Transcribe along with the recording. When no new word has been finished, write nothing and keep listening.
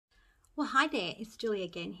Well, hi there, it's Julie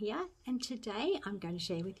again here, and today I'm going to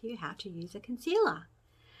share with you how to use a concealer.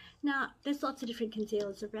 Now, there's lots of different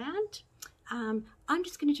concealers around. I'm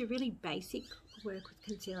just going to do really basic work with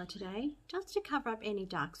concealer today, just to cover up any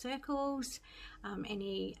dark circles,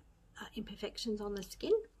 any imperfections on the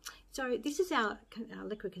skin. So this is our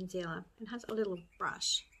liquid concealer. It has a little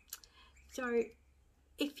brush. So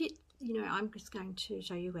if I'm just going to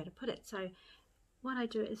show you where to put it. So what I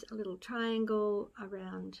do is a little triangle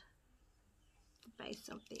around the base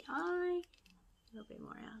of the eye, a little bit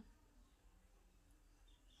more out.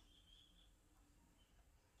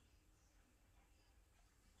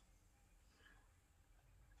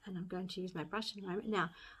 And I'm going to use my brush in a moment. Now,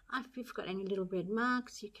 if you've got any little red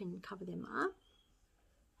marks, you can cover them up.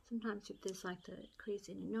 Sometimes if there's like the crease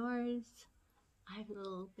in your nose, I have a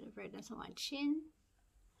little bit of redness on my chin.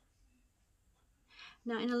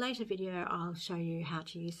 Now, in a later video, I'll show you how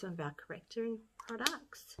to use some of our correcting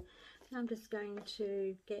products. And I'm just going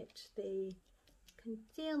to get the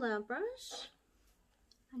concealer brush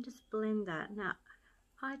and just blend that. Now,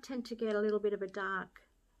 I tend to get a little bit of a dark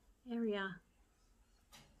area.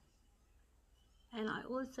 And I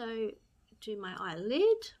also do my eyelid.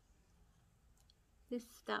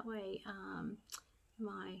 That way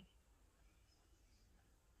my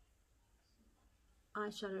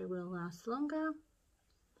eyeshadow will last longer.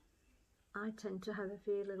 I tend to have a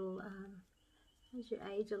few little, as you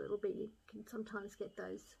age a little bit, you can sometimes get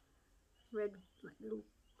those red, like little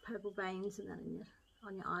purple veins and that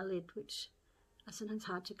on your eyelid, which are sometimes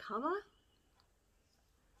hard to cover.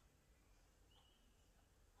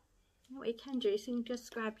 What you can do is you can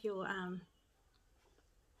just grab your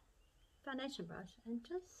foundation brush and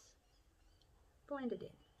just blend it in.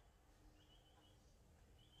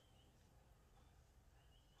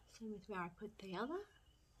 Same with where I put the other.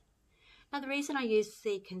 Now the reason I use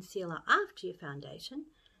the concealer after your foundation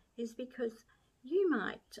is because you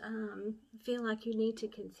might feel like you need to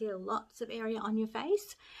conceal lots of area on your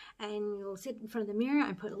face, and you'll sit in front of the mirror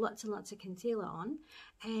and put lots and lots of concealer on,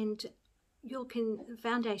 and your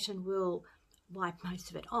foundation will wipe most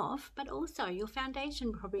of it off, but also your foundation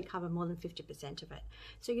will probably cover more than 50% of it.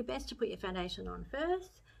 So you're best to put your foundation on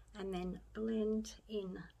first and then blend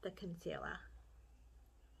in the concealer.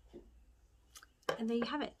 And there you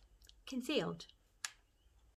have it, concealed.